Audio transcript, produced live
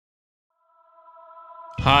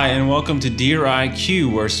Hi, and welcome to Deer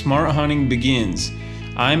IQ, where smart hunting begins.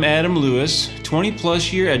 I'm Adam Lewis, 20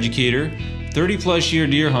 plus year educator, 30 plus year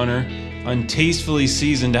deer hunter, untastefully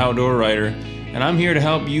seasoned outdoor writer, and I'm here to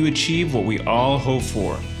help you achieve what we all hope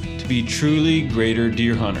for, to be truly greater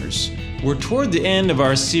deer hunters. We're toward the end of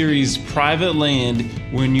our series, Private Land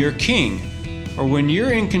When You're King, or when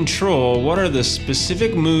you're in control, what are the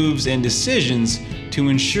specific moves and decisions to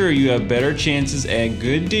ensure you have better chances at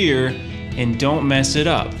good deer and don't mess it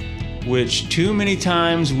up, which too many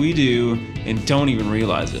times we do and don't even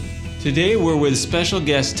realize it. Today we're with special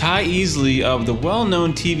guest Ty Easley of the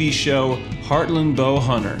well-known TV show Heartland Bow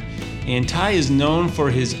Hunter. And Ty is known for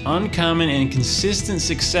his uncommon and consistent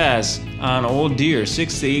success on old deer,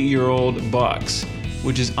 6 to 8 year old bucks,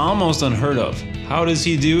 which is almost unheard of. How does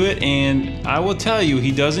he do it? And I will tell you,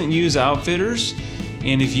 he doesn't use outfitters.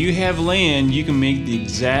 And if you have land, you can make the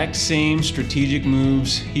exact same strategic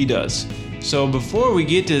moves he does. So before we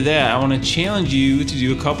get to that, I want to challenge you to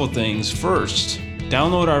do a couple things. First,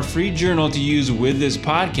 download our free journal to use with this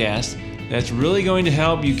podcast. That's really going to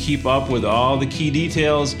help you keep up with all the key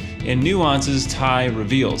details and nuances Ty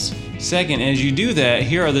reveals. Second, as you do that,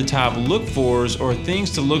 here are the top look-fors or things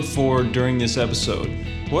to look for during this episode.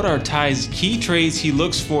 What are Ty's key traits he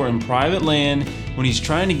looks for in private land when he's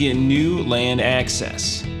trying to get new land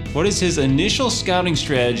access? What is his initial scouting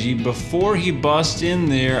strategy before he busts in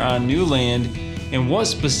there on new land? And what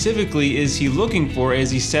specifically is he looking for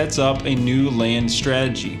as he sets up a new land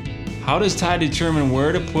strategy? How does Ty determine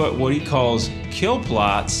where to put what he calls kill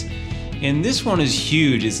plots? And this one is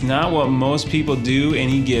huge. It's not what most people do, and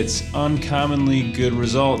he gets uncommonly good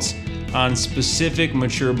results on specific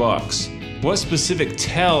mature bucks. What specific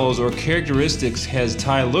tells or characteristics has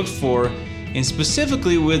Ty looked for, and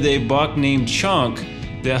specifically with a buck named Chunk,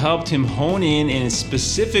 that helped him hone in and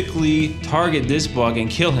specifically target this buck and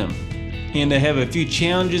kill him? And I have a few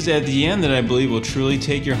challenges at the end that I believe will truly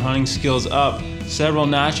take your hunting skills up several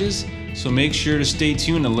notches, so make sure to stay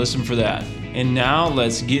tuned and listen for that. And now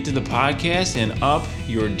let's get to the podcast and up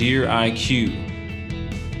your deer IQ.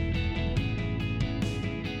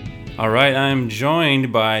 All right, I'm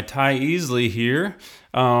joined by Ty Easley here,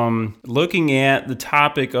 looking at the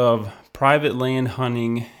topic of private land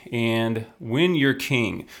hunting and when you're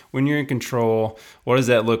king, when you're in control, what does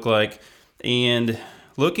that look like? And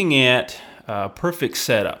looking at perfect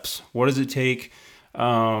setups. What does it take?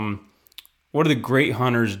 What do the great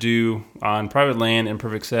hunters do on private land and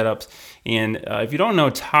perfect setups? And if you don't know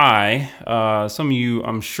Ty, some of you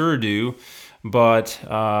I'm sure do, but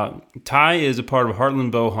Ty is a part of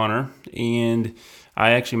Heartland Bow Hunter, and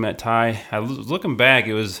I actually met Ty. I was looking back,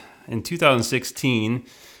 it was in 2016.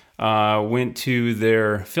 Went to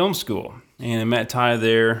their film school, and I met Ty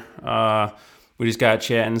there. We just got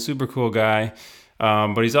chatting. Super cool guy,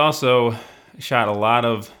 but he's also shot a lot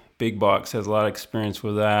of big bucks, has a lot of experience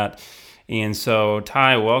with that. And so,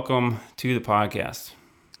 Ty, welcome to the podcast.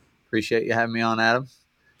 Appreciate you having me on, Adam.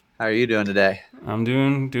 How are you doing today? I'm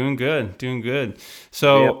doing good.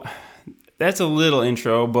 So That's a little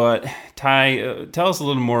intro, but Ty, tell us a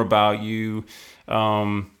little more about you.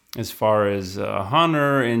 As far as a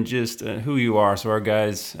hunter and just who you are, so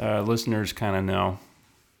our listeners kind of know.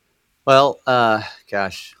 Well,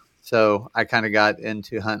 so I kind of got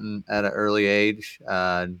into hunting at an early age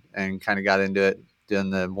and kind of got into it doing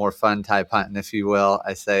the more fun type hunting, if you will.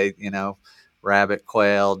 I say, rabbit,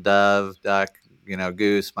 quail, dove, duck,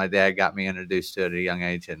 goose. My dad got me introduced to it at a young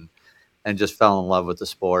age and just fell in love with the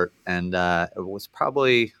sport. And it was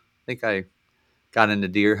probably, I think I got into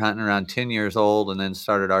deer hunting around 10 years old and then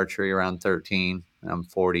started archery around 13. I'm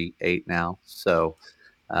 48 now, so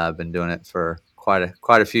I've been doing it for quite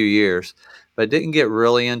a few years, but didn't get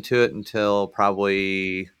really into it until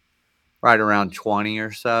probably right around 20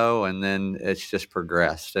 or so, and then it's just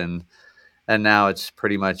progressed, and now it's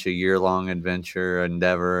pretty much a year-long adventure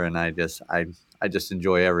endeavor, and I just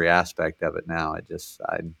enjoy every aspect of it now.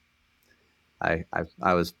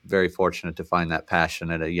 I was very fortunate to find that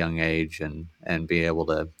passion at a young age and be able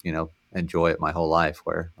to, enjoy it my whole life,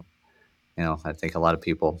 where, I think a lot of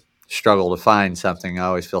people struggle to find something. I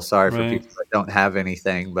always feel sorry for people that don't have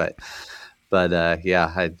anything, but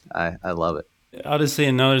yeah, I love it. I'll just say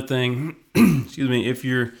another thing. Excuse me. If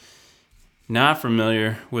you're not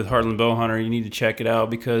familiar with Heartland Bow Hunter, you need to check it out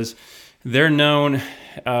because they're known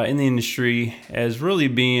in the industry as really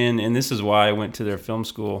being, and this is why I went to their film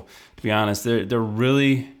school, to be honest, they're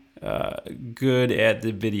really good at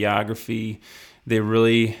the videography. They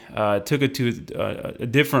really took it to a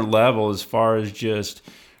different level as far as just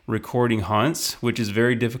recording hunts, which is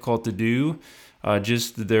very difficult to do.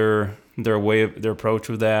 Just their approach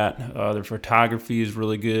with that. Their photography is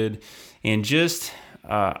really good, and just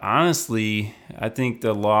honestly, I think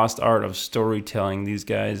the lost art of storytelling these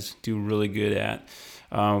guys do really good at,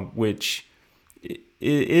 which it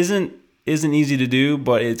isn't easy to do,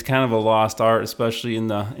 but it's kind of a lost art, especially in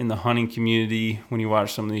the hunting community when you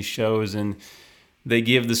watch some of these shows and they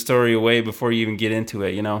give the story away before you even get into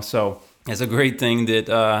it, you know. So it's a great thing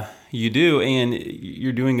that you do, and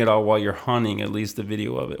you're doing it all while you're hunting. At least the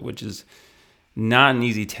video of it, which is not an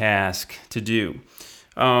easy task to do.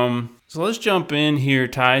 So let's jump in here,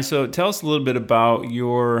 Ty. So tell us a little bit about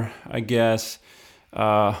your, I guess,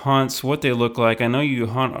 hunts, what they look like. I know you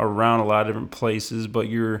hunt around a lot of different places, but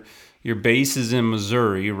your base is in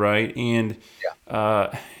Missouri, right? And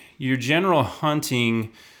your general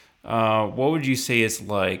hunting, what would you say it's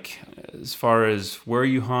like as far as where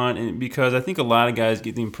you hunt? And because I think a lot of guys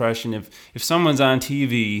get the impression if someone's on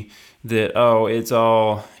TV that it's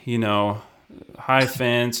all high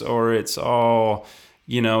fence or it's all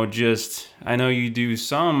just I know you do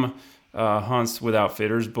some hunts with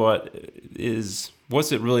outfitters, but is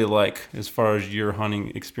what's it really like as far as your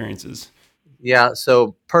hunting experiences? Yeah.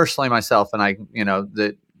 So personally, myself and I,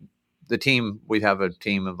 the team, we have a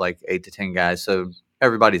team of like 8 to 10 guys. So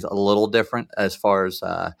everybody's a little different as far as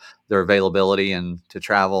their availability and to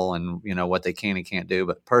travel and, what they can and can't do.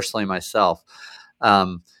 But personally, myself,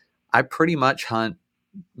 um, I pretty much hunt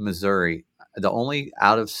Missouri. The only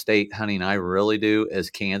out of state hunting I really do is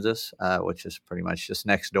Kansas, which is pretty much just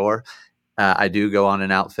next door. I do go on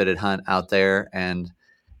an outfitted hunt out there, and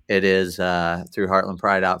it is through Heartland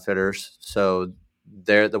Pride Outfitters. So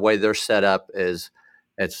the way they're set up is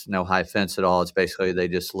it's no high fence at all. It's basically they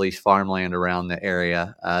just lease farmland around the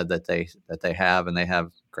area that they have, and they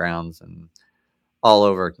have grounds and all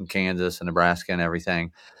over in Kansas and Nebraska and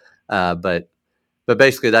everything. But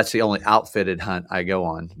basically that's the only outfitted hunt I go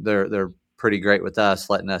on. They're pretty great with us,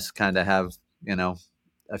 letting us kind of have you know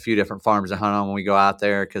a few different farms to hunt on when we go out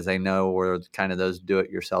there because they know we're kind of those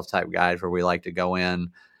do-it-yourself type guys where we like to go in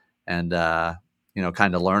and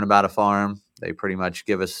kind of learn about a farm. They pretty much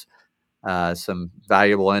give us some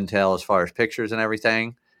valuable intel as far as pictures and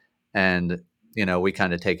everything, and we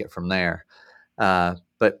kind of take it from there.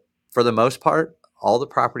 But for the most part, all the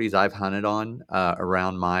properties I've hunted on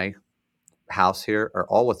around my house here are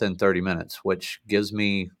all within 30 minutes, which gives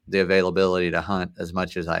me the availability to hunt as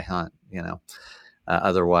much as I hunt.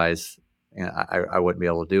 Otherwise, I wouldn't be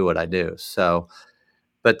able to do what I do. So,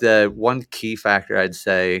 but the one key factor I'd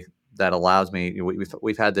say that allows me,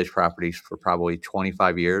 we've had these properties for probably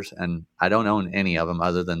 25 years, and I don't own any of them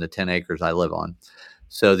other than the 10 acres I live on.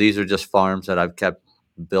 So these are just farms that I've kept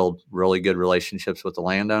build really good relationships with the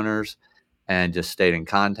landowners and just stayed in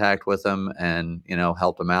contact with them and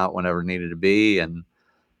helped them out whenever needed to be. And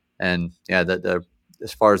yeah, the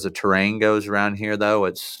as far as the terrain goes around here, though,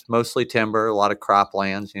 it's mostly timber, a lot of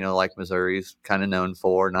croplands, like Missouri's kind of known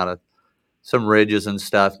for. Not a Some ridges and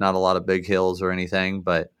stuff, not a lot of big hills or anything,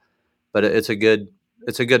 but it's a good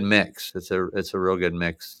mix. It's a real good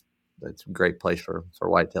mix. It's a great place for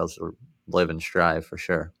whitetails to live and strive for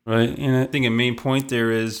sure. Right, and I think a main point there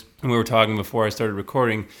is, and we were talking before I started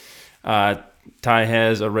recording. Uh, Ty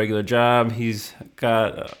has a regular job. He's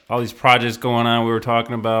got all these projects going on. We were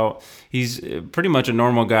talking about. He's pretty much a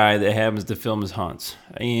normal guy that happens to film his hunts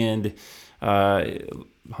and uh,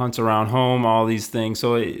 hunts around home. All these things.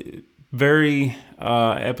 So very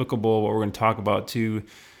applicable. What we're going to talk about to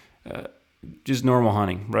just normal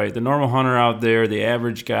hunting, right? The normal hunter out there, the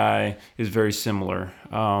average guy, is very similar.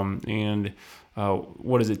 And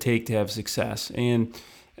what does it take to have success? And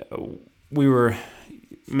we were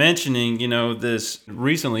mentioning, this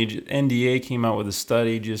recently, NDA came out with a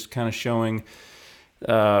study just kind of showing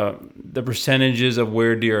the percentages of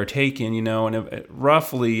where deer are taken, and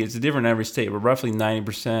roughly, it's different in every state, but roughly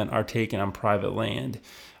 90% are taken on private land.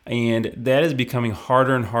 And that is becoming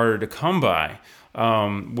harder and harder to come by,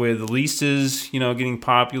 with leases, getting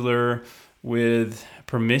popular, with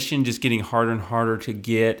permission just getting harder and harder to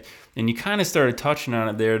get. And you kind of started touching on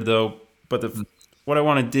it there, though. But what I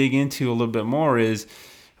want to dig into a little bit more is,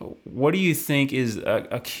 what do you think is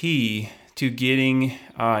a key to getting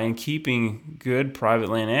and keeping good private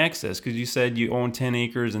land access? Because you said you own 10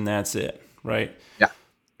 acres and that's it, right? Yeah,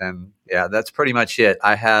 and yeah, that's pretty much it.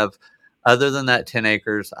 I have, other than that 10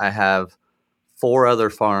 acres, I have 4 other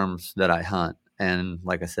farms that I hunt, and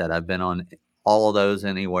like I said, I've been on all of those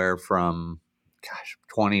anywhere from, gosh,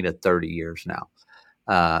 20 to 30 years now.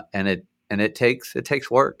 And it takes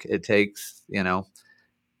work. It takes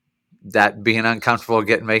that being uncomfortable,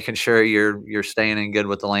 making sure you're staying in good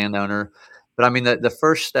with the landowner. But I mean, the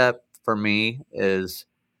first step for me is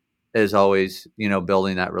always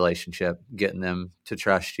building that relationship, getting them to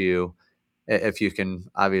trust you, if you can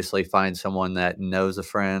obviously find someone that knows a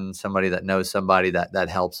friend, somebody that knows somebody, that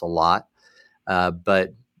helps a lot.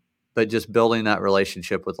 But just building that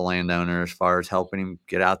relationship with the landowner as far as helping him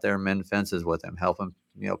get out there and mend fences with him, help him,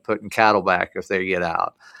 putting cattle back if they get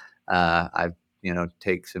out. I,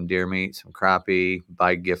 take some deer meat, some crappie,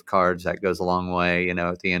 buy gift cards. That goes a long way,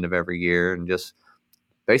 at the end of every year, and just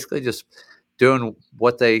basically just doing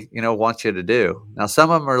what they, want you to do. Now, some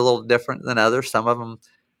of them are a little different than others. Some of them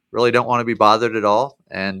really don't want to be bothered at all.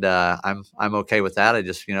 And I'm okay with that. I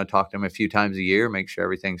just, talk to them a few times a year, make sure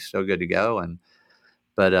everything's still good to go.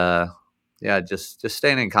 But yeah, just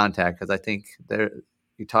staying in contact, because I think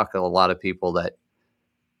you talk to a lot of people that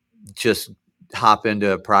just hop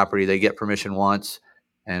into a property, they get permission once,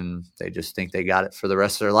 and they just think they got it for the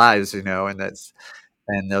rest of their lives, and those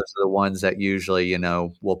are the ones that usually,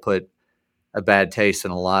 will put a bad taste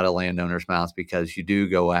in a lot of landowners' mouths, because you do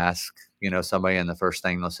go ask, somebody, and the first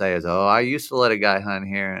thing they'll say is, "Oh, I used to let a guy hunt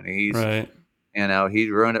here, and Right. he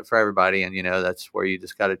ruined it for everybody." And that's where you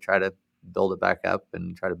just got to try to build it back up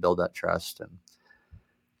and try to build that trust and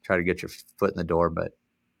try to get your foot in the door. But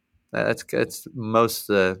it's most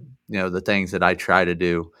of the things that I try to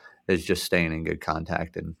do is just staying in good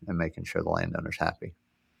contact and making sure the landowner's happy.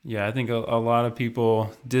 Yeah, I think a lot of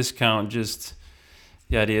people discount just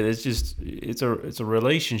the idea that it's a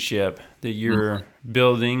relationship that Mhm. you're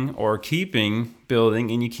building or keeping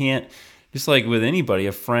building, and you can't, just like with anybody,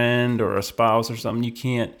 a friend or a spouse or something, you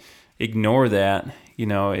can't ignore that.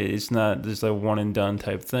 It's not just a one and done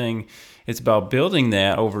type thing. It's about building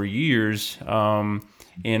that over years,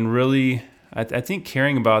 and really, I think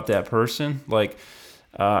caring about that person. Like,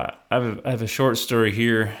 I have a short story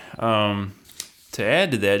here, to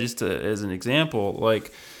add to that, as an example.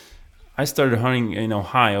 Like, I started hunting in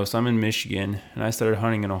Ohio, so I'm in Michigan, and I started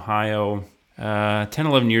hunting in Ohio 10,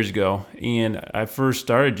 11 years ago. And I first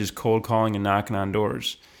started just cold calling and knocking on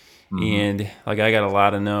doors. Mhm. And like, I got a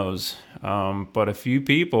lot of no's, but a few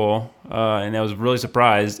people, and I was really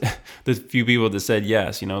surprised, the few people that said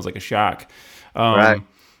yes. It was like a shock. Right.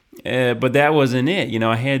 Um, but that wasn't it.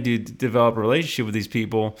 I had to develop a relationship with these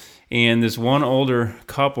people. And this one older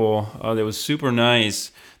couple that was super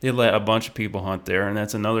nice, they let a bunch of people hunt there. And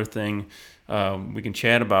that's another thing we can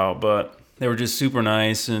chat about. But they were just super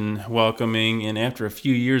nice and welcoming. And after a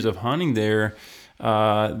few years of hunting there,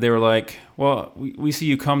 they were like, "Well, we see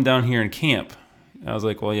you come down here and camp." I was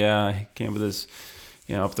like, "Well, yeah, I camp with this,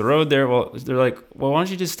 up the road there." Well, they're like, "Well, why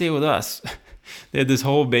don't you just stay with us?" They had this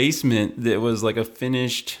whole basement that was like a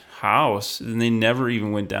finished house, and they never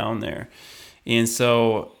even went down there. And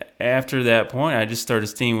so after that point, I just started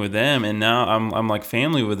staying with them, and now I'm like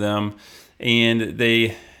family with them, and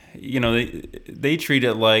they treat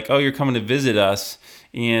it like, "Oh, you're coming to visit us,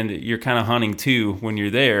 and you're kind of hunting too when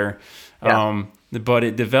you're there." Yeah. But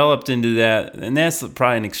it developed into that, and that's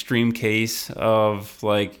probably an extreme case of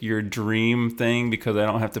like your dream thing, because I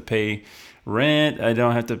don't have to pay rent, I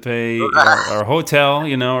don't have to pay our hotel,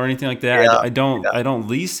 or anything like that. Yeah. I don't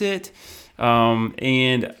lease it,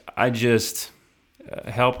 and I just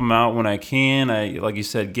help them out when I can. I, like you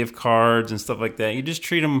said, gift cards and stuff like that. You just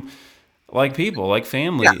treat them like people, like Yeah.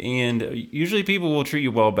 family, and usually people will treat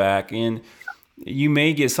you well back. And you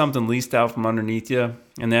may get something leased out from underneath you,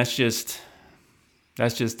 and that's just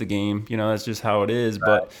the game. That's just how it is.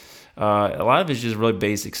 But a lot of it's just really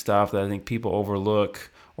basic stuff that I think people overlook,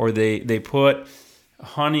 or they put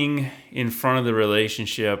hunting in front of the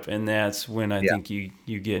relationship, and that's when I Yeah. think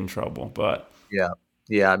you get in trouble. But Yeah.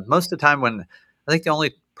 Yeah. Most of the time, when I think the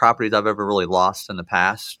only properties I've ever really lost in the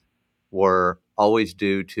past were always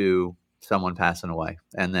due to someone passing away.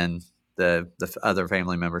 And then the other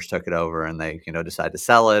family members took it over, and they, decide to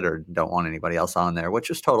sell it or don't want anybody else on there, which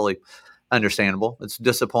is totally understandable. It's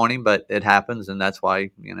disappointing, but it happens. And that's why,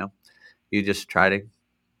 you just try to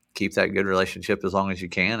keep that good relationship as long as you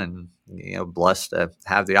can, and blessed to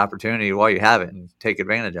have the opportunity while you have it and take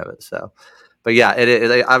advantage of it. So, but yeah,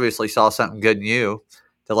 they obviously saw something good in you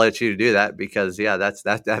to let you do that, because yeah, that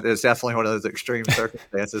is definitely one of those extreme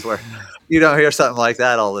circumstances where you don't hear something like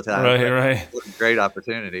that all the time. right, But right, what a great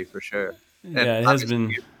opportunity for sure. And yeah, it has obviously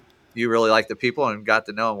been. you really like the people and got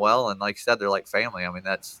to know them well, and like you said, they're like family. I mean,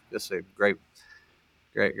 that's just a great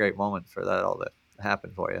moment for that all to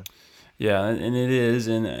happen for you. Yeah, and it is,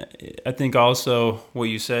 and I think also what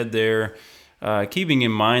you said there, keeping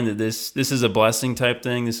in mind that this is a blessing type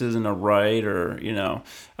thing. This isn't a right, or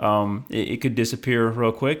it could disappear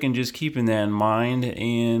real quick, and just keeping that in mind,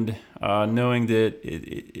 and knowing that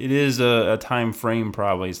it is a time frame.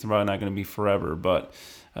 Probably it's probably not going to be forever, but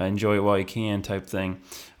enjoy it while you can, type thing.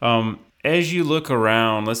 as you look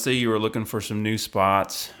around, let's say you were looking for some new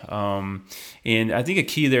spots, and I think a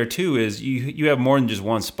key there too is you have more than just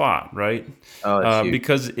one spot, right? Oh, it's huge.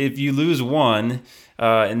 Because if you lose one,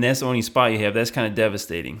 and that's the only spot you have, that's kind of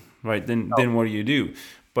devastating, right? Oh, Then what do?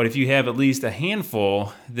 But if you have at least a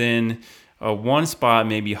handful, then one spot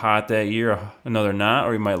may be hot that year, another not,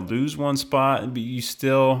 or you might lose one spot, but you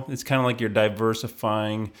still, it's kind of like you're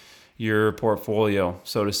diversifying your portfolio,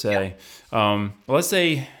 so to yeah. say. Let's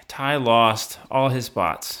say Ty lost all his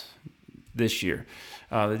spots this year.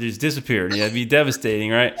 They just disappeared. Yeah, it'd be devastating,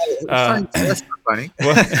 right? It's funny. That's not funny.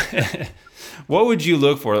 What what would you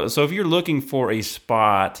look for? So if you're looking for a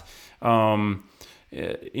spot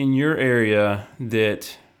in your area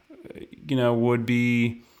that would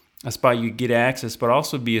be a spot you get access, but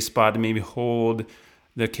also be a spot to maybe hold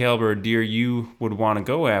the caliber of deer you would want to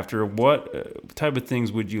go after, what type of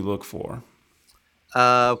things would you look for?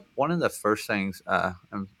 One of the first things,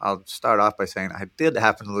 and I'll start off by saying I did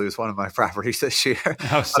happen to lose one of my properties this year. Oh,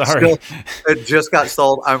 I'm sorry. still, it just got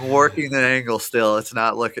sold. I'm working the angle still. It's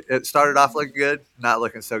not looking, it started off looking good, not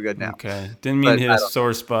looking so good now. Okay. Didn't mean But to hit a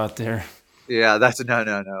sore spot there. yeah, that's no,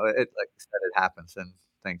 no, no. It like I said, it happens, and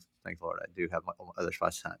thank Lord, I do have my other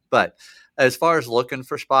spots to hunt. But as far as looking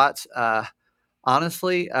for spots,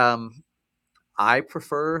 honestly, I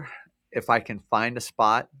prefer if I can find a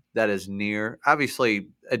spot that is near, obviously,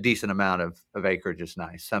 a decent amount of acreage is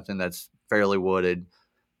nice. Something that's fairly wooded,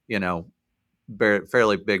 you know,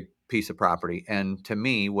 fairly big piece of property. And to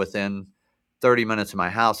me, within 30 minutes of my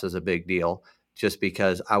house is a big deal, just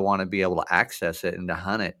because I want to be able to access it and to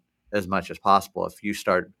hunt it as much as possible. If you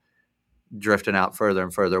start drifting out further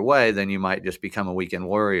and further away, then you might just become a weekend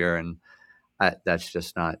warrior, and that's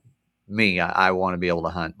just not me. I want to be able to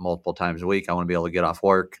hunt multiple times a week. I want to be able to get off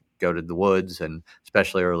work, go to the woods, and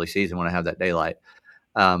especially early season when I have that daylight.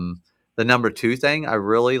 Um, the number two thing I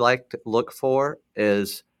really like to look for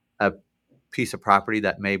is a piece of property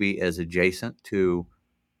that maybe is adjacent to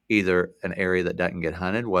either an area that doesn't get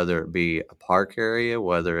hunted, whether it be a park area,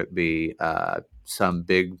 whether it be some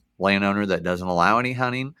big landowner that doesn't allow any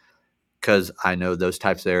hunting, because I know those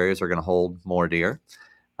types of areas are going to hold more deer.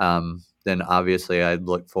 Then obviously I'd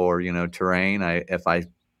look for, terrain.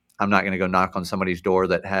 I'm not going to go knock on somebody's door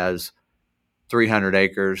that has 300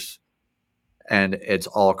 acres and it's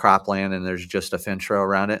all cropland and there's just a fence row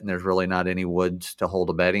around it and there's really not any woods to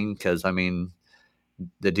hold a bedding. Cause I mean,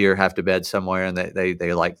 the deer have to bed somewhere and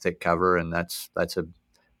they like thick cover. And that's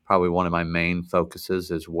probably one of my main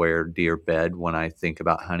focuses is where deer bed. When I think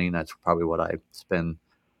about hunting, that's probably what I spend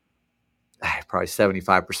probably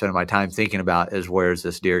 75% of my time thinking about is where's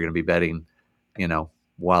this deer going to be bedding, you know,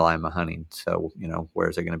 while I'm hunting. So,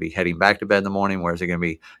 where's it going to be heading back to bed in the morning? Where's it going to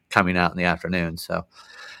be coming out in the afternoon? So,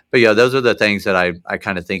 but yeah, those are the things that I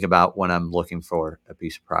kind of think about when I'm looking for a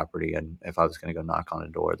piece of property. And if I was going to go knock on a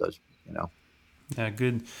door, those. Yeah,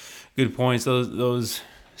 good points. Those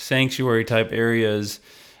sanctuary type areas.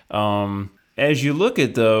 As you look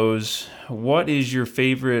at those, what is your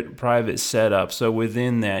favorite private setup? So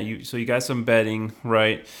within that, you got some bedding,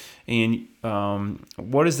 right? And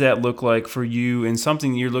what does that look like for you? And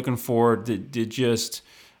something you're looking for to just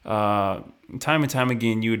time and time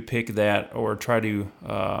again, you would pick that or try to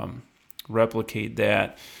replicate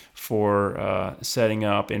that for setting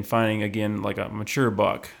up and finding again like a mature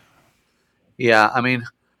buck. Yeah, I mean,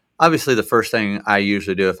 obviously, the first thing I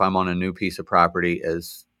usually do if I'm on a new piece of property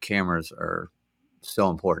is cameras are so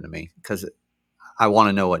important to me because I want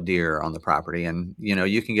to know what deer are on the property. And,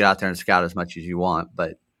 you can get out there and scout as much as you want,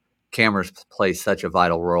 but cameras play such a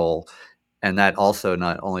vital role. And that also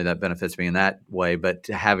not only that benefits me in that way, but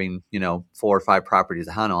to having, 4 or 5 properties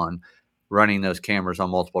to hunt on, running those cameras on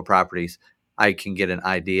multiple properties, I can get an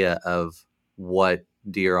idea of what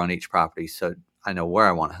deer on each property. So I know where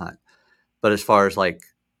I want to hunt. But as far as like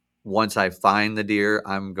once I find the deer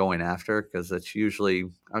I'm going after, because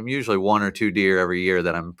I'm usually 1 or 2 deer every year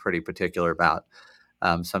that I'm pretty particular about.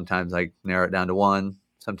 Sometimes I narrow it down to one.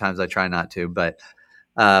 Sometimes I try not to. But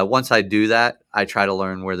once I do that, I try to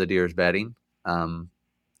learn where the deer is bedding um,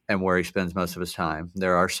 and where he spends most of his time.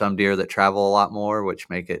 There are some deer that travel a lot more, which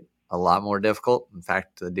make it a lot more difficult. In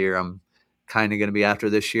fact, the deer I'm kind of going to be after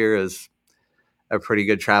this year is a pretty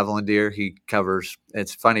good traveling deer. He covers.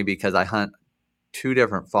 It's funny because I hunt 2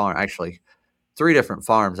 different farms, actually 3 different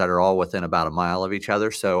farms that are all within about a mile of each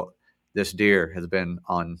other. So this deer has been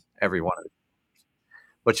on every one of them,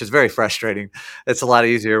 which is very frustrating. It's a lot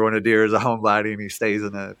easier when a deer is a homebody and he stays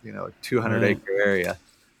in a 200 Right. acre area.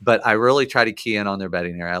 But I really try to key in on their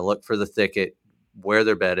bedding area. I look for the thicket, where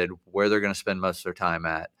they're bedded, where they're going to spend most of their time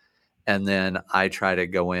at. And then I try to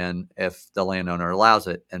go in if the landowner allows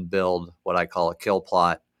it and build what I call a kill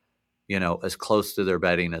plot, as close to their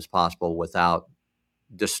bedding as possible without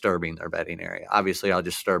disturbing their bedding area. Obviously, I'll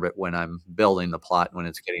disturb it when I'm building the plot, when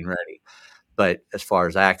it's getting ready. But as far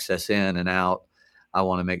as access in and out, I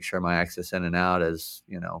want to make sure my access in and out is,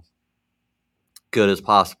 good as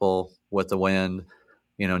possible with the wind,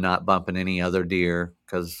 not bumping any other deer.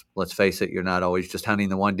 Because let's face it, you're not always just hunting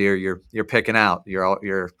the one deer you're picking out. You're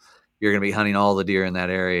going to be hunting all the deer in that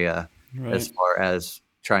area as Right. far as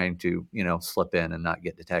trying to slip in and not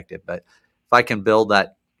get detected. But if I can build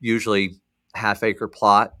that usually half-acre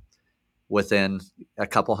plot within a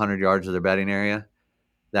couple hundred yards of their bedding area,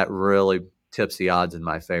 that really tips the odds in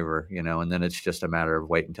my favor, and then it's just a matter of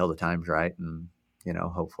waiting until the time's right, and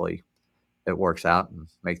hopefully it works out and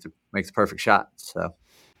make the perfect shot. So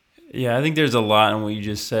Yeah, I think there's a lot in what you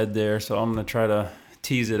just said there, so I'm going to try to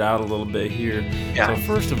tease it out a little bit here. yeah. So,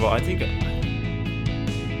 first of all, I think.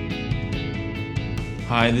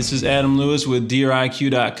 Hi, this is Adam Lewis with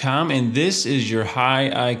DeerIQ.com, and this is your high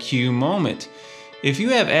IQ moment. If you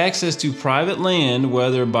have access to private land,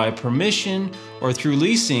 whether by permission or through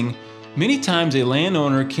leasing, many times a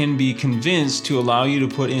landowner can be convinced to allow you to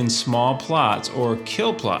put in small plots or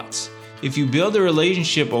kill plots. If you build a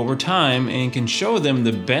relationship over time and can show them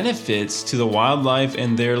the benefits to the wildlife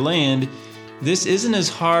and their land, this isn't as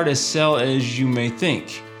hard a sell as you may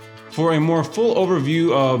think. For a more full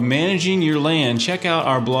overview of managing your land, check out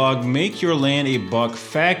our blog, Make Your Land a Buck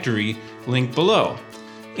Factory, link below.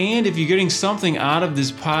 And if you're getting something out of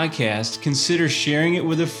this podcast, consider sharing it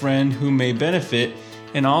with a friend who may benefit,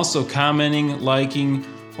 and also commenting, liking,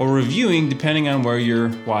 or reviewing depending on where you're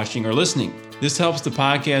watching or listening. This helps the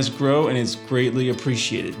podcast grow and it's greatly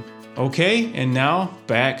appreciated. Okay, and now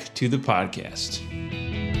back to the podcast.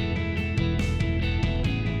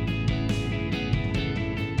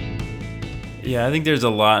 Yeah, I think there's a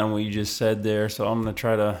lot in what you just said there, so I'm going to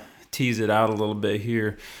try to tease it out a little bit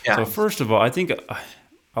here. Yeah. So first of all, I think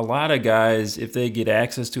a lot of guys, if they get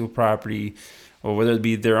access to a property, or whether it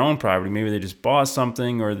be their own property, maybe they just bought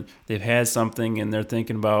something or they've had something and they're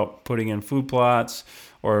thinking about putting in food plots,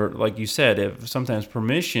 or like you said, if sometimes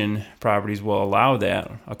permission properties will allow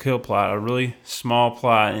that, a kill plot, a really small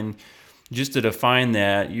plot. And just to define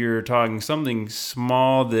that, you're talking something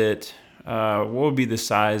small that, what would be the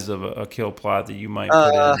size of a kill plot that you might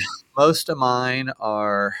put in? Most of mine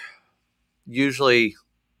are usually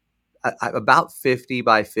about 50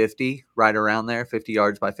 by 50, right around there, 50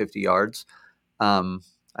 yards by 50 yards.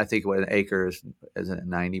 I think what an acre is it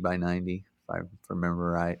 90 by 90, if I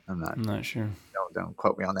remember right. I'm not sure. Don't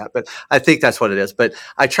quote me on that, but I think that's what it is. But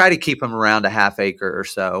I try to keep them around a half acre or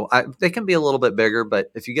so. They can be a little bit bigger,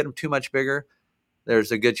 but if you get them too much bigger,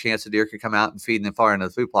 there's a good chance the deer could come out and feed them far into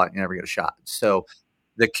the food plot and you never get a shot. So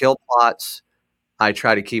the kill plots, I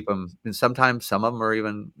try to keep them, and sometimes some of them are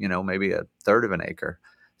even, maybe a third of an acre.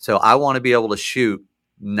 So I want to be able to shoot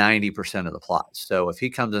 90% of the plot. So if he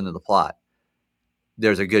comes into the plot,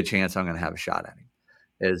 there's a good chance I'm going to have a shot at him.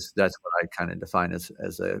 That's what I kind of define as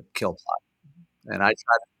a kill plot. And I try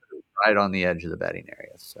to put it right on the edge of the bedding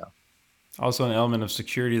area. So also an element of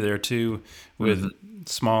security there too, with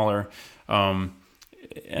smaller. And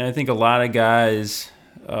I think a lot of guys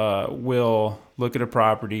will look at a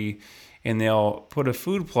property and they'll put a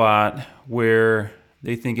food plot where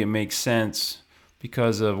they think it makes sense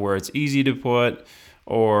because of where it's easy to put,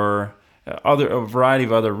 or a variety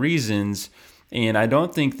of other reasons. And I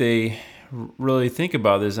don't think they really think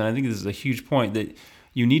about this. And I think this is a huge point, that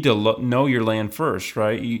you need to know your land first,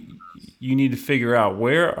 right? You need to figure out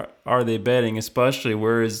where are they bedding, especially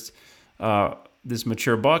where is this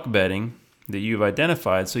mature buck bedding that you've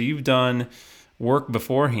identified. So you've done work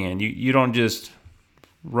beforehand. You don't just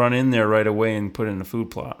run in there right away and put in a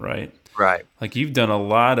food plot, right? Right. Like, you've done a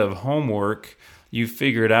lot of homework. You've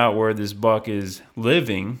figured out where this buck is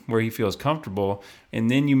living, where he feels comfortable,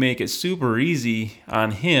 and then you make it super easy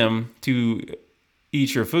on him to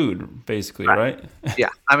eat your food, basically, right? Yeah,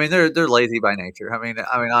 I mean they're lazy by nature. I mean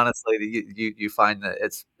honestly, you find that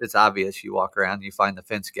it's obvious. You walk around, you find the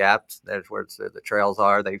fence gaps. There's where the trails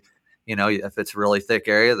are. They, if it's a really thick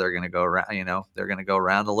area, they're going to go around. They're going to go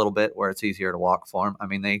around a little bit where it's easier to walk for them. I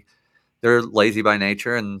mean they're lazy by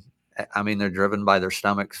nature, and I mean they're driven by their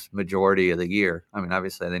stomachs majority of the year. I mean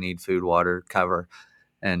obviously they need food, water, cover,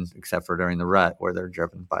 and except for during the rut where they're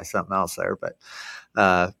driven by something else there,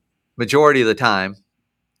 but majority of the time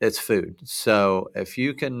it's food. So if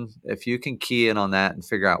you can key in on that and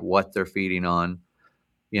figure out what they're feeding on,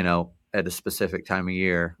 at a specific time of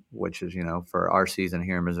year, which is, for our season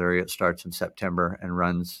here in Missouri, it starts in September and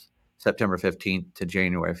runs September 15th to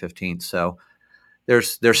January 15th. So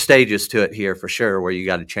there's stages to it here for sure, where you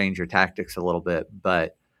got to change your tactics a little bit,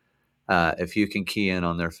 but if you can key in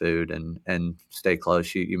on their food and stay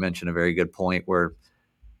close. You mentioned a very good point where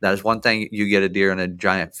that is one thing. You get a deer in a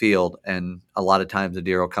giant field, and a lot of times the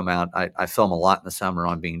deer will come out. I film a lot in the summer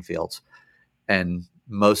on bean fields, and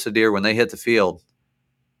most of the deer, when they hit the field,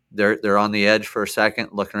 they're on the edge for a second,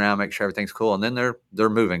 looking around, make sure everything's cool, and then they're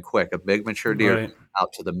moving quick. A big mature deer Right.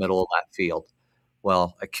 out to the middle of that field.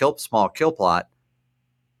 Well, small kill plot,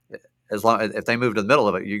 as long as if they move to the middle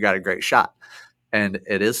of it, you got a great shot. And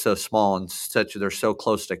it is so small and such they're so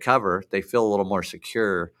close to cover, they feel a little more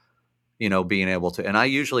secure, being able to. And I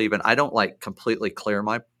usually I don't like completely clear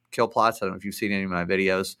my kill plots. I don't know if you've seen any of my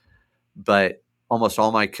videos, but almost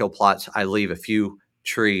all my kill plots, I leave a few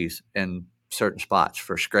trees in certain spots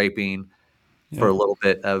for scraping, for Yep. a little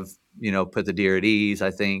bit of, put the deer at ease.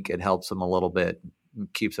 I think it helps them a little bit,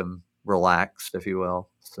 keeps them relaxed, if you will.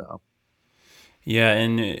 So, Yeah,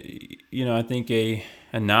 and I think a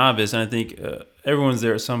novice, and I think everyone's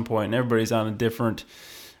there at some point, and everybody's on a different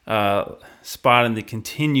spot in the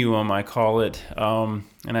continuum, I call it. And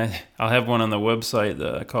I'll have one on the website.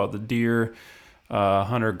 I call it the Deer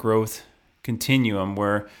Hunter Growth Continuum,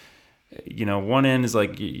 where one end is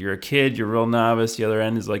like you're a kid, you're a real novice. The other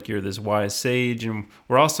end is like you're this wise sage, and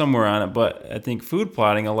we're all somewhere on it. But I think food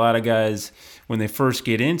plotting, a lot of guys, when they first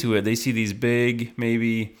get into it, they see these big,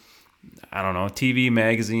 maybe, I don't know, TV,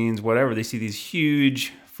 magazines, whatever. They see these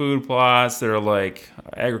huge food plots that are like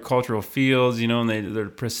agricultural fields, and they're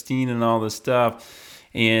pristine and all this stuff.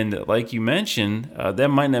 And like you mentioned, that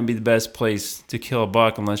might not be the best place to kill a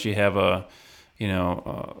buck unless you have a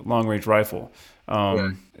long range rifle.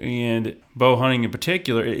 yeah. And bow hunting in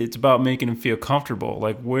particular, it's about making them feel comfortable.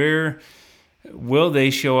 Like, where will they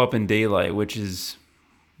show up in daylight, which is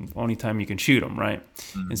the only time you can shoot them, right?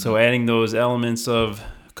 And Mm-hmm. so adding those elements of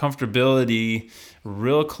comfortability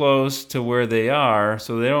real close to where they are,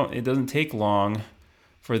 so it doesn't take long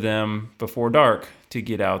for them before dark to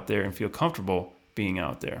get out there and feel comfortable being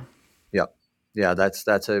out there. Yep. Yeah,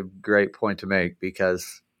 that's a great point to make,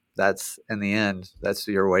 because that's, in the end, that's,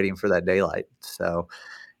 you're waiting for that daylight. So,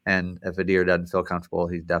 and if a deer doesn't feel comfortable,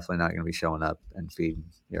 he's definitely not going to be showing up and feeding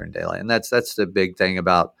during daylight. And that's the big thing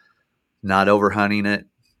about not overhunting it.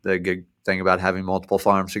 The good thing about having multiple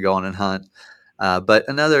farms to go on and hunt. But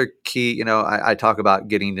another key, I talk about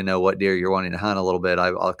getting to know what deer you're wanting to hunt a little bit.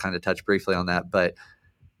 I'll kind of touch briefly on that, but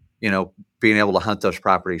being able to hunt those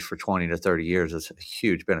properties for 20 to 30 years is a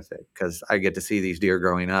huge benefit, because I get to see these deer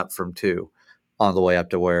growing up from 2 on the way up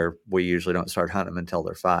to where we usually don't start hunting them until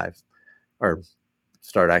they're 5, or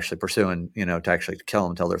start actually pursuing, to actually kill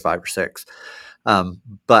them until they're 5 or 6.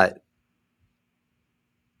 But,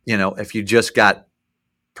 if you just got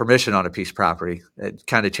permission on a piece of property, it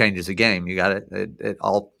kind of changes the game. You got it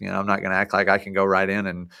all, I'm not going to act like I can go right in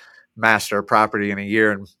and master a property in a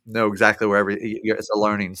year and know exactly where it's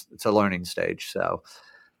a learning stage. So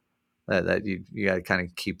that you got to kind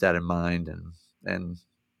of keep that in mind. And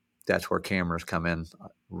that's where cameras come in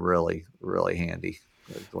really, really handy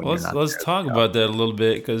when Well, you're let's not let's there. talk about that a little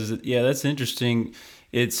bit, because yeah, that's interesting.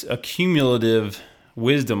 It's a cumulative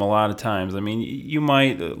wisdom a lot of times. I mean, you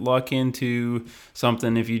might luck into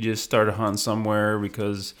something if you just started hunting somewhere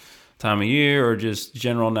because time of year or just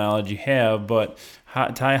general knowledge you have. But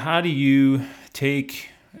Ty, how do you take?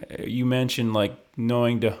 You mentioned like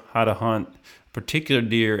knowing how to hunt a particular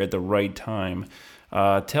deer at the right time.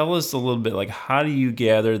 Tell us a little bit, like, how do you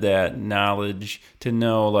gather that knowledge to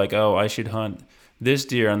know, like, oh, I should hunt this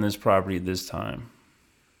deer on this property at this time?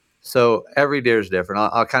 So every deer is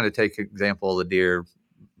different. I'll kind of take an example of the deer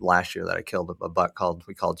last year that I killed, a buck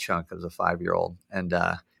we called Chunk. It was a 5-year-old, and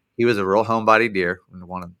he was a real homebody deer, and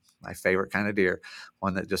one of my favorite kind of deer,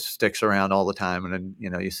 one that just sticks around all the time. And then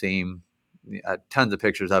you see him, tons of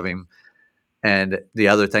pictures of him. And the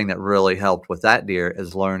other thing that really helped with that deer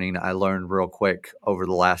is learning. I learned real quick over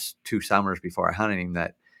the last 2 summers before I hunted him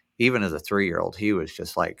that even as a 3-year-old, he was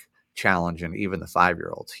just like challenging even the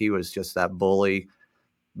 5-year-olds. He was just that bully,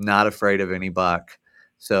 not afraid of any buck.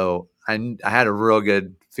 So I had a real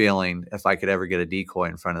good feeling if I could ever get a decoy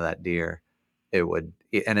in front of that deer, it would.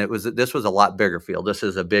 And this was a lot bigger field. This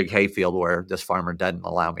is a big hay field where this farmer doesn't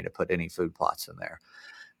allow me to put any food plots in there.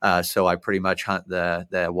 So I pretty much hunt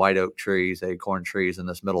the white oak trees, the acorn trees in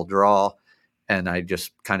this middle draw, and I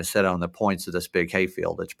just kind of sit on the points of this big hay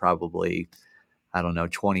field. It's probably, I don't know,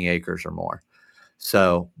 20 acres or more.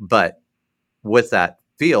 So, but with that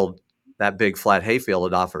field, that big flat hayfield,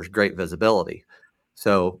 it offers great visibility.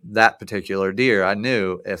 So that particular deer, I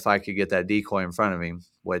knew if I could get that decoy in front of him,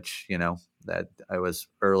 which, that I was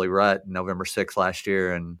early rut, November 6th last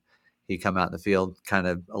year, and he come out in the field, kind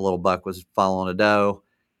of a little buck was following a doe.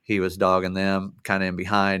 He was dogging them kind of in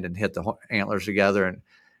behind and hit the antlers together. And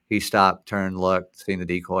he stopped, turned, looked, seen the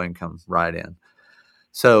decoy, and come right in.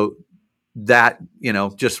 So that,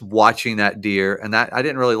 just watching that deer, and that I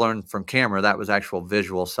didn't really learn from camera. That was actual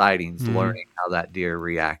visual sightings, Mm. learning how that deer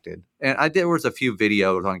reacted. And there was a few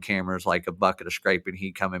videos on cameras, like a bucket of scraping,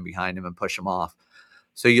 he'd come in behind him and push him off.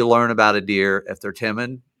 So you learn about a deer. If they're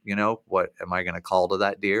timid, what am I going to call to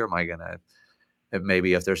that deer? Am I going to,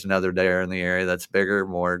 maybe if there's another deer in the area that's bigger,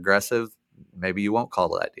 more aggressive, maybe you won't call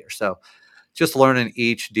to that deer. So just learning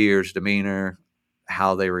each deer's demeanor,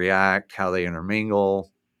 how they react, how they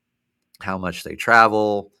intermingle, how much they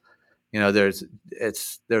travel. There's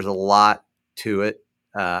a lot to it,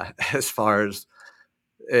 as far as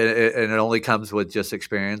and it only comes with just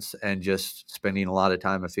experience and just spending a lot of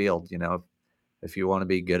time in the field. If you want to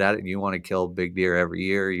be good at it and you want to kill big deer every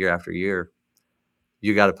year after year,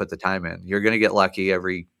 you got to put the time in. You're going to get lucky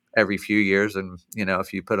every few years, and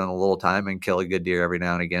if you put in a little time and kill a good deer every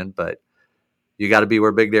now and again, but you got to be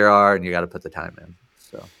where big deer are, and you got to put the time in.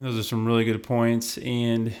 So Those are some really good points.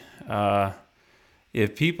 And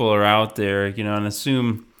if people are out there, and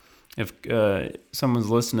assume if someone's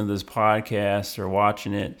listening to this podcast or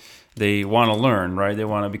watching it, they want to learn, right? They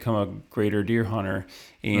want to become a greater deer hunter,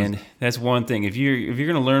 and that's one thing. If you're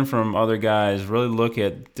going to learn from other guys, really look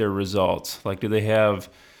at their results. Like, do they have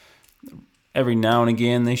every now and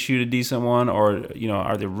again they shoot a decent one, or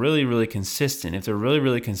are they really, really consistent? If they're really,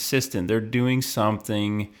 really consistent, they're doing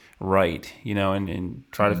something right, and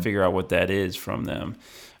try to figure out what that is from them.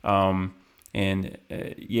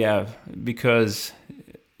 Yeah, because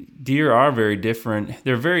deer are very different.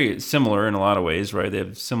 They're very similar in a lot of ways, right? They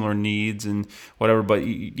have similar needs and whatever, but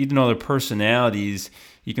you know their personalities,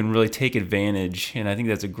 you can really take advantage. And I think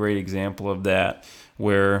that's a great example of that,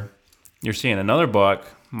 where you're seeing another buck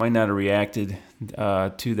might not have reacted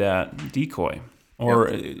to that decoy. Or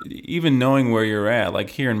even knowing where you're at.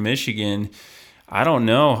 Like here in Michigan, I don't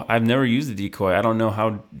know. I've never used the decoy. I don't know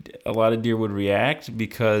how a lot of deer would react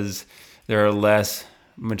because there are less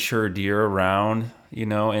mature deer around,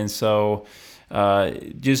 and so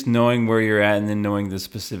just knowing where you're at and then knowing the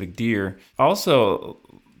specific deer. Also,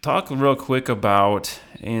 talk real quick about,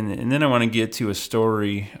 and then I want to get to a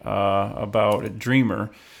story about a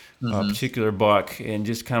dreamer, a particular buck, and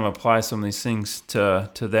just kind of apply some of these things to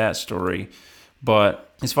that story.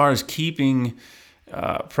 But as far as keeping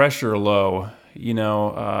pressure low,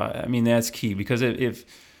 I mean, that's key, because if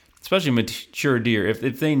especially mature deer,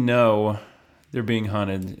 if they know they're being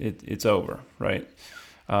hunted, it's over, right?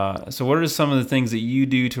 So what are some of the things that you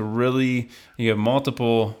do to really, you have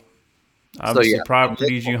multiple, obviously,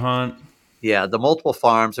 properties you hunt? Yeah, the multiple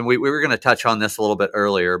farms, and we were going to touch on this a little bit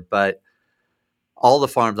earlier, but all the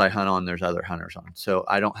farms I hunt on, there's other hunters on. So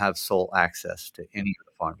I don't have sole access to any of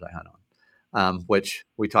the farms I hunt on, which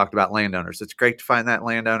we talked about landowners. It's great to find that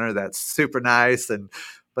landowner that's super nice,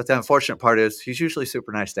 but the unfortunate part is he's usually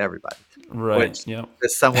super nice to everybody, Right. which Yep.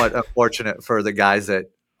 is somewhat unfortunate for the guys that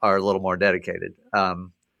are a little more dedicated.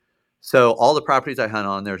 So all the properties I hunt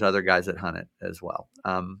on, there's other guys that hunt it as well.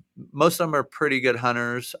 Most of them are pretty good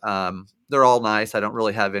hunters. They're all nice. I don't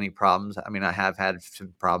really have any problems. I mean, I have had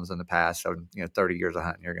some problems in the past. So, 30 years of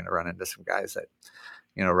hunting, you're going to run into some guys that,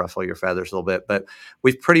 ruffle your feathers a little bit. But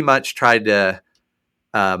we've pretty much tried to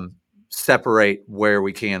separate where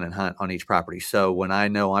we can and hunt on each property. So when I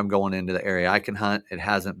know I'm going into the area I can hunt, it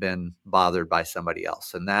hasn't been bothered by somebody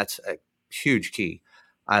else. And that's a huge key.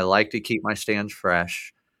 I like to keep my stands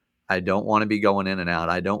fresh. I don't want to be going in and out.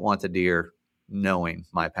 I don't want the deer knowing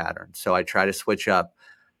my pattern. So I try to switch up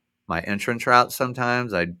my entrance routes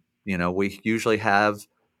sometimes. We usually have,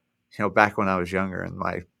 back when I was younger in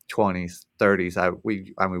my 20s, 30s,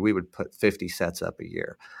 we would put 50 sets up a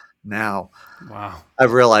year. Now, Wow.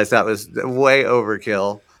 I've realized that was way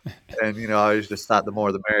overkill. And, I always just thought the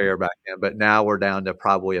more the merrier back then. But now we're down to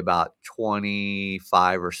probably about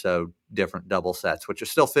 25 or so different double sets, which are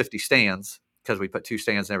still 50 stands because we put 2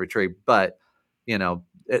 stands in every tree. But,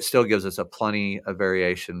 it still gives us a plenty of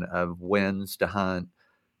variation of winds to hunt,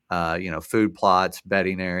 food plots,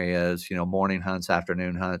 bedding areas, morning hunts,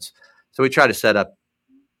 afternoon hunts. So we try to set up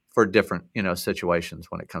for different,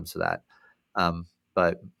 situations when it comes to that.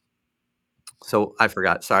 But so I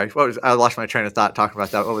forgot. Sorry. I lost my train of thought talking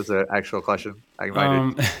about that. What was the actual question? I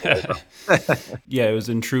reminded. Um, yeah, it was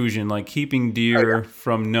intrusion, like keeping Oh yeah. deer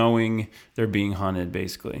from knowing they're being hunted,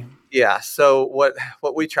 basically. Yeah. So what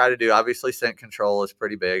we try to do, obviously, scent control is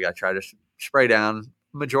pretty big. I try to spray down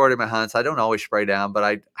majority of my hunts. I don't always spray down, but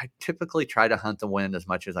I typically try to hunt the wind as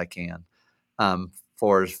much as I can, um,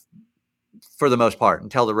 for for the most part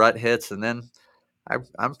until the rut hits, and then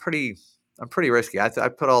I'm pretty risky. I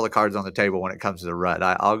put all the cards on the table when it comes to the rut.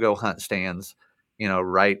 I'll go hunt stands,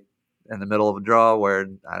 right. in the middle of a draw where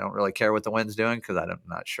I don't really care what the wind's doing because I'm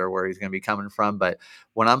not sure where he's going to be coming from. But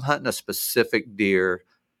when I'm hunting a specific deer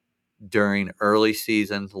during early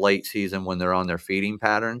season, late season, when they're on their feeding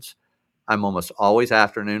patterns, I'm almost always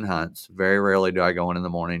afternoon hunts. Very rarely do I go in the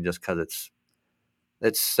morning just because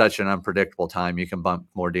it's such an unpredictable time. You can bump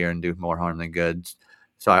more deer and do more harm than good.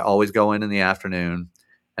 So I always go in the afternoon.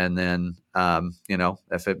 And then,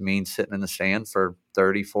 if it means sitting in the stand for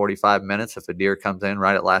 30, 45 minutes, if a deer comes in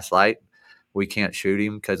right at last light, we can't shoot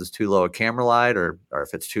him because it's too low a camera light, or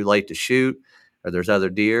if it's too late to shoot, or there's other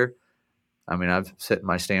deer. I mean, I've sit in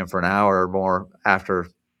my stand for an hour or more after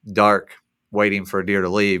dark waiting for a deer to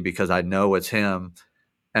leave because I know it's him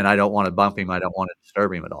and I don't want to bump him. I don't want to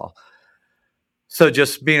disturb him at all. So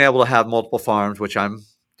just being able to have multiple farms, which like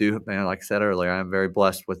I said earlier, I'm very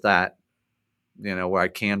blessed with that, where I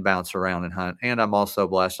can bounce around and hunt. And I'm also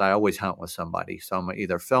blessed. I always hunt with somebody. So I'm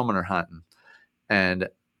either filming or hunting. And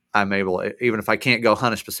I'm able, even if I can't go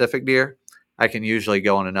hunt a specific deer, I can usually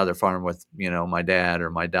go on another farm with, my dad or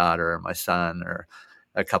my daughter or my son or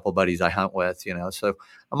a couple buddies I hunt with, so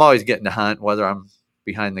I'm always getting to hunt, whether I'm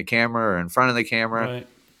behind the camera or in front of the camera. Right.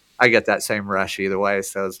 I get that same rush either way.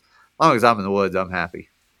 So as long as I'm in the woods, I'm happy.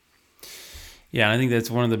 Yeah, I think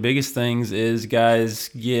that's one of the biggest things is guys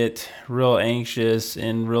get real anxious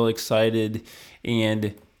and real excited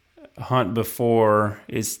and hunt before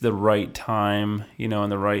it's the right time, in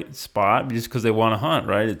the right spot, just because they want to hunt,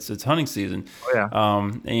 right? It's hunting season. Oh, yeah.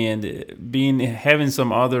 And having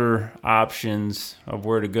some other options of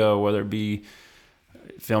where to go, whether it be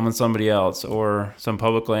filming somebody else or some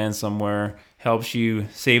public land somewhere, helps you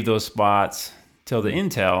save those spots till the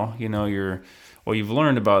intel, what you've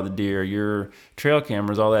learned about the deer, your trail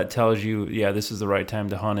cameras, all that tells you, yeah, this is the right time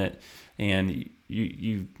to hunt it. And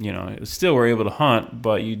you still were able to hunt,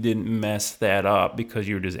 but you didn't mess that up because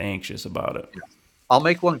you were just anxious about it. I'll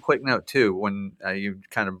make one quick note too. When you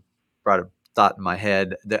kind of brought a thought in my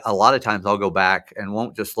head, that a lot of times I'll go back and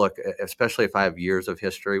won't just look, especially if I have years of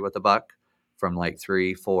history with a buck from like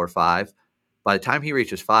 3, 4, 5. By the time he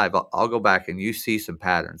reaches 5, I'll go back and you see some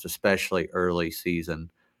patterns, especially early season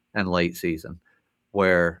and late season,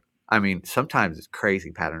 where I mean, sometimes it's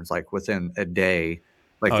crazy patterns, like within a day,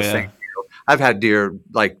 like Oh the same. yeah. I've had deer,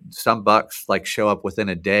 like some bucks, like show up within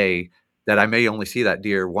a day that I may only see that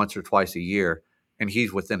deer once or twice a year, and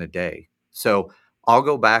he's within a day. So I'll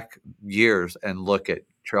go back years and look at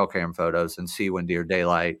trail cam photos and see when deer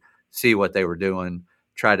daylight, see what they were doing,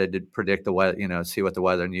 try to predict the weather, see what the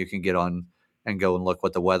weather, and you can get on and go and look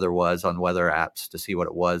what the weather was on weather apps to see what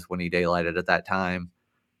it was when he daylighted at that time,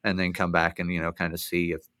 and then come back and kind of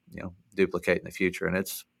see if duplicate in the future. And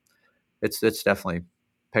it's definitely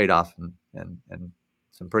paid off in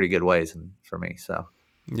some pretty good ways for me. So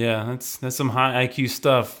Yeah, that's some high IQ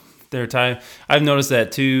stuff there, Ty. I've noticed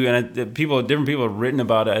that too, and different people have written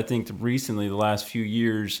about it. I think recently, the last few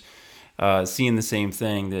years, seeing the same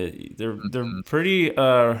thing, that they're pretty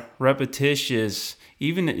repetitious.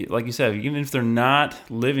 Even like you said, even if they're not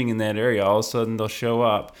living in that area, all of a sudden they'll show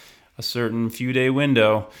up a certain few day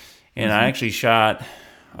window. And I actually shot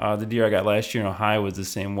the deer I got last year in Ohio was the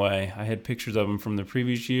same way. I had pictures of him from the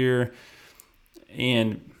previous year,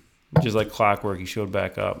 and just like clockwork, he showed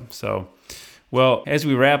back up. So, well, as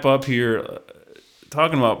we wrap up here,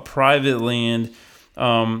 talking about private land,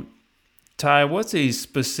 Ty, what's a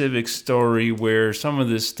specific story where some of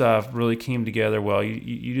this stuff really came together well?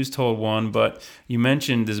 You just told one, but you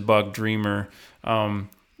mentioned this buck Dreamer.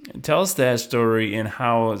 Tell us that story and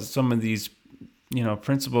how some of these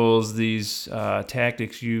principles, these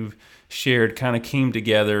tactics you've shared kind of came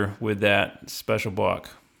together with that special buck.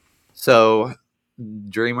 So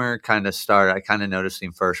Dreamer kind of started, I kind of noticed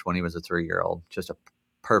him first when he was a 3-year-old, just a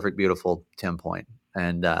perfect, beautiful 10 point.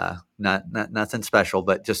 And not nothing special,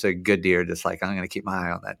 but just a good deer. Just like, I'm going to keep my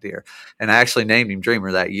eye on that deer. And I actually named him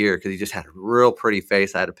Dreamer that year because he just had a real pretty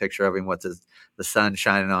face. I had a picture of him with the sun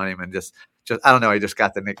shining on him, and just I don't know. I just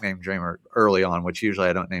got the nickname Dreamer early on, which usually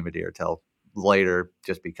I don't name a deer till later,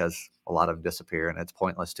 just because a lot of them disappear and it's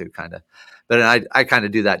pointless too, kind of. But I kind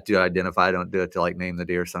of do that to identify. I don't do it to like name the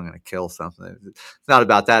deer, so I'm going to kill something. It's not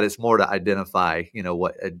about that. It's more to identify,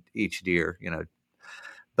 what each deer,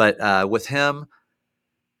 But with him,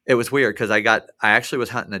 it was weird because I actually was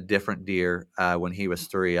hunting a different deer when he was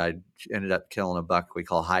 3. I ended up killing a buck we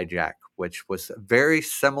call Hijack, which was a very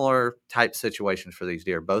similar type situation for these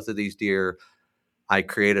deer. Both of these deer, I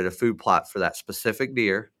created a food plot for that specific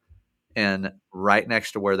deer and right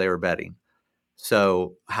next to where they were bedding.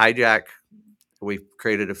 So Hijack, we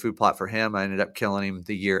created a food plot for him. I ended up killing him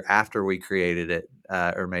the year after we created it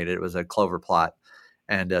or made it. It was a clover plot.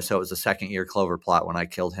 And so it was a second year clover plot when I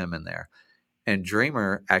killed him in there. And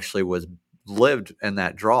Dreamer actually lived in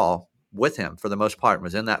that draw with him for the most part and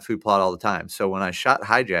was in that food plot all the time. So when I shot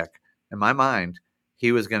Hijack, in my mind,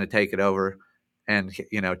 he was going to take it over. And,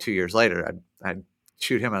 2 years later, I'd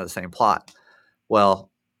shoot him out of the same plot.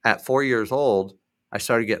 Well, at 4 years old, I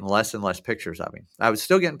started getting less and less pictures of him. I was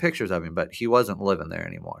still getting pictures of him, but he wasn't living there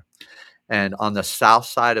anymore. And on the south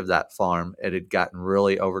side of that farm, it had gotten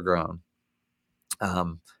really overgrown.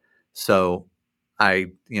 So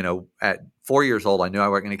at 4 years old, I knew I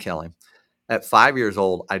wasn't going to kill him. At 5 years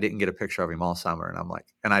old, I didn't get a picture of him all summer. And I'm like,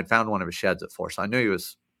 and I'd found one of his sheds at 4. So I knew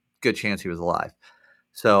good chance he was alive.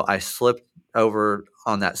 So I slipped over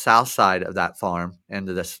on that south side of that farm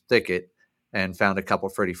into this thicket and found a couple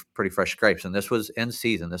pretty fresh scrapes. And this was in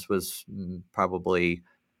season. This was probably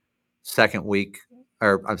second week,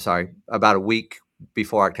 or I'm sorry, about a week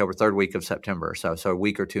before October, third week of September or so. So a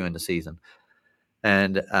week or two into season.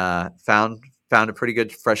 And found a pretty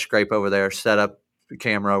good fresh scrape over there, set up the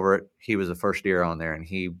camera over it. He was the first deer on there, and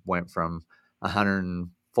he went from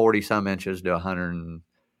 140 some inches to 100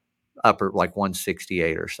 upper, like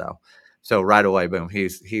 168 or so. So right away, boom,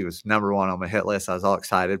 he was number one on my hit list. I was all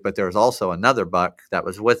excited. But there was also another buck that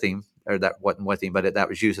was with him, or that wasn't with him, but that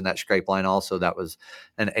was using that scrape line also. That was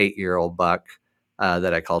an 8-year-old buck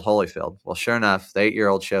that I called Holyfield. Well, sure enough, the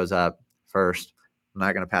 8-year-old shows up first. I'm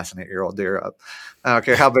not going to pass an 8-year-old deer up. I don't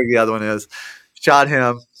care how big the other one is. Shot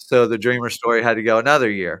him. So the Dreamer story had to go another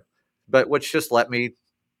year, but which just let me,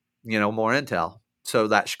 more intel. So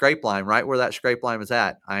that scrape line, right where that scrape line was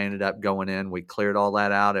at, I ended up going in. We cleared all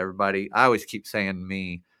that out. Everybody, I always keep saying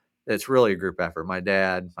me. It's really a group effort. My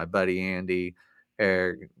dad, my buddy Andy,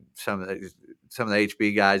 Eric, some of the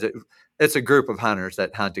HB guys. It's a group of hunters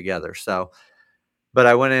that hunt together. So, but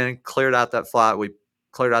I went in, cleared out that plot. We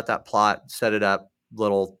cleared out that plot, set it up,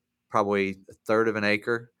 probably a third of an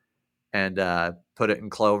acre, and put it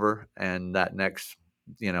in clover. And that next,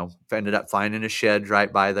 ended up finding a shed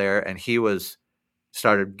right by there. And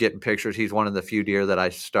started getting pictures. He's one of the few deer that I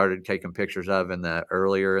started taking pictures of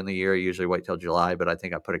earlier in the year. I usually wait till July, but I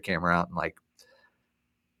think I put a camera out in like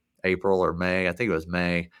April or May. I think it was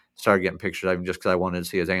May. Started getting pictures of him just because I wanted to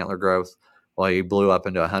see his antler growth. Well, he blew up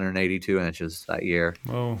into 182 inches that year.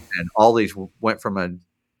 Whoa. And all these went from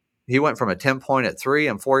a 10 point at 3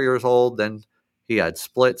 and 4 years old. Then he had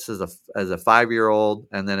splits as a 5-year-old.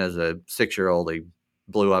 And then as a 6-year-old, he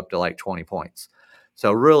blew up to like 20 points.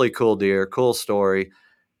 So really cool deer, cool story.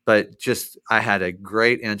 But just, I had a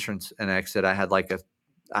great entrance and exit. I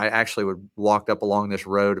actually walked up along this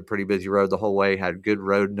road, a pretty busy road the whole way, had good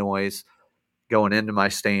road noise going into my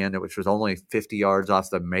stand, which was only 50 yards off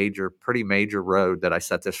the pretty major road that I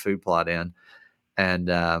set this food plot in. And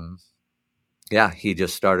he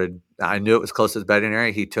just started. I knew it was close to his bedding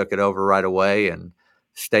area. He took it over right away and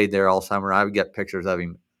stayed there all summer. I would get pictures of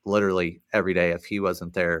him literally every day. If he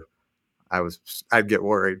wasn't there, I'd get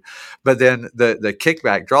worried. But then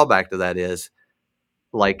the drawback to that is,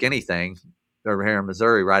 like anything over here in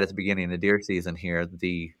Missouri, right at the beginning of the deer season here,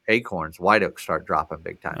 the acorns, white oaks start dropping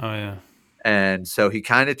big time. Oh yeah. And so he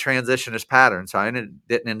kind of transitioned his pattern. So I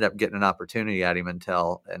didn't end up getting an opportunity at him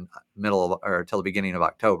until the beginning of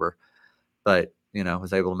October. But,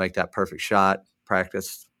 was able to make that perfect shot,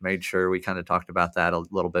 practice, made sure. We kind of talked about that a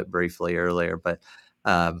little bit briefly earlier. But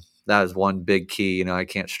that was one big key. I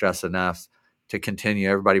can't stress enough to continue.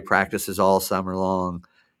 Everybody practices all summer long.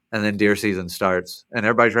 And then deer season starts and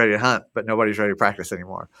everybody's ready to hunt, but nobody's ready to practice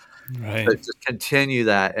anymore. Right. But just continue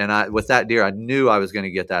that. And with that deer, I knew I was going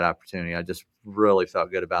to get that opportunity. I just really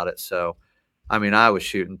felt good about it. So, I was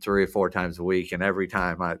shooting 3 or 4 times a week. And every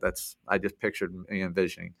time I just pictured me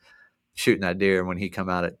envisioning shooting that deer. And when he come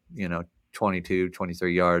out at, 22,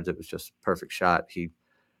 23 yards, it was just a perfect shot. He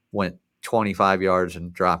went 25 yards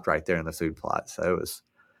and dropped right there in the food plot. So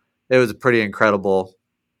it was a pretty incredible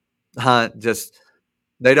hunt. Just,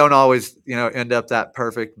 they don't always, end up that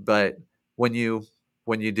perfect, but when you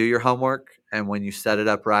do your homework and when you set it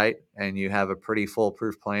up right and you have a pretty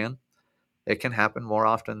foolproof plan, it can happen more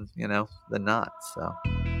often, than not.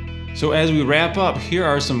 So as we wrap up, here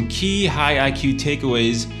are some key high IQ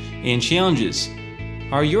takeaways and challenges.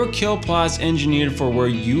 Are your kill plots engineered for where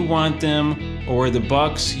you want them or where the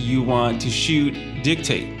bucks you want to shoot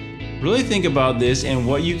dictate? Really think about this and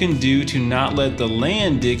what you can do to not let the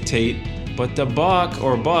land dictate, but the buck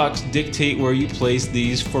or bucks dictate where you place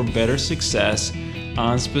these for better success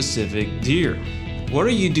on specific deer. What are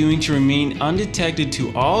you doing to remain undetected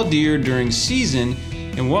to all deer during season,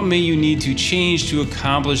 and what may you need to change to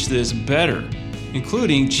accomplish this better,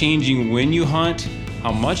 including changing when you hunt,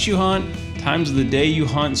 how much you hunt, times of the day you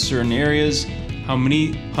hunt certain areas, how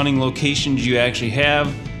many hunting locations you actually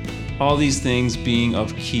have, all these things being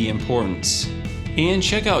of key importance. And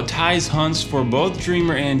check out Ty's hunts for both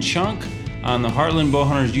Dreamer and Chunk on the Heartland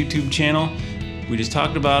Bowhunters YouTube channel. We just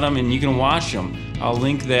talked about them and you can watch them. I'll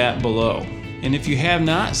link that below. And if you have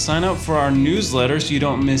not, sign up for our newsletter so you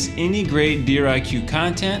don't miss any great Deer IQ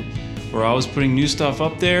content. We're always putting new stuff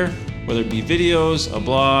up there, whether it be videos, a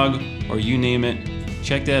blog, or you name it.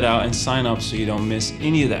 Check that out and sign up so you don't miss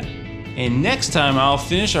any of that. And next time I'll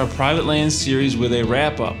finish our private land series with a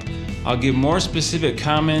wrap up. I'll give more specific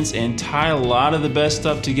comments and tie a lot of the best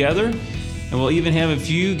stuff together. And we'll even have a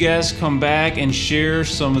few guests come back and share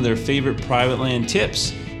some of their favorite private land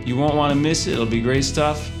tips. You won't want to miss it. It'll be great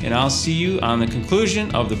stuff. And I'll see you on the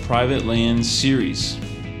conclusion of the private land series.